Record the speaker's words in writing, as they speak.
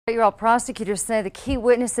8-year-old prosecutors say the key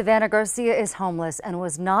witness, Savannah Garcia, is homeless and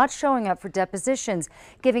was not showing up for depositions,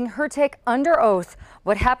 giving her take under oath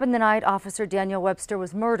what happened the night Officer Daniel Webster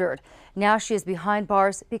was murdered. Now she is behind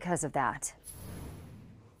bars because of that.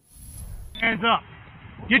 Hands up.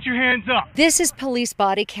 Get your hands up. This is police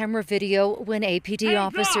body camera video when APD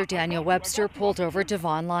Officer Daniel Webster pulled over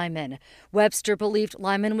Davon Lymon. Webster believed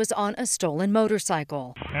Lymon was on a stolen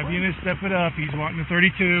motorcycle. Have you step it up. He's wanting a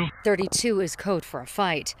 32. 32 is code for a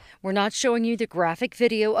fight. We're not showing you the graphic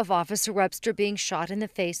video of Officer Webster being shot in the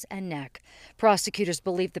face and neck. Prosecutors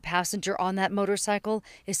believe the passenger on that motorcycle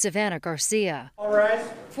is Savannah Garcia. All right.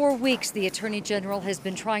 For weeks, the Attorney General has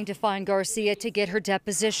been trying to find Garcia to get her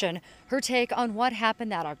deposition, her take on what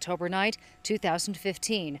happened that October night,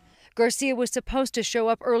 2015. Garcia was supposed to show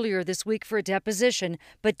up earlier this week for a deposition,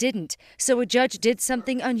 but didn't. So a judge did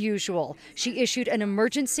something unusual. She issued an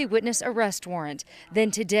emergency witness arrest warrant.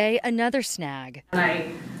 Then today, another snag.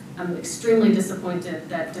 I am extremely disappointed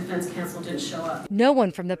that defense counsel didn't show up. No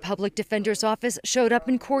one from the public defender's office showed up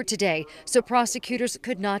in court today, so prosecutors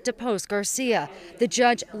could not depose Garcia. The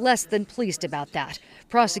judge less than pleased about that.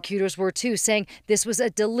 Prosecutors were too, saying this was a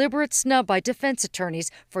deliberate snub by defense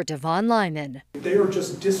attorneys for Davon Lymon. They are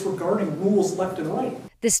just disregarding rules left and right.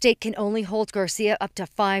 The state can only hold Garcia up to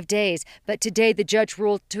 5 days, but today the judge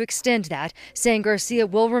ruled to extend that, saying Garcia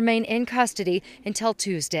will remain in custody until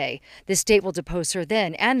Tuesday. The state will depose her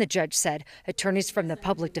then, and the judge said attorneys from the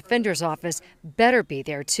public defender's office better be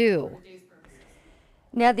there too.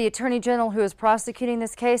 Now, the Attorney General who is prosecuting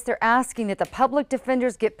this case, they're asking that the public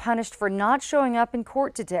defenders get punished for not showing up in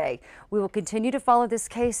court today. We will continue to follow this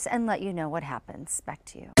case and let you know what happens. Back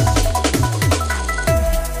to you.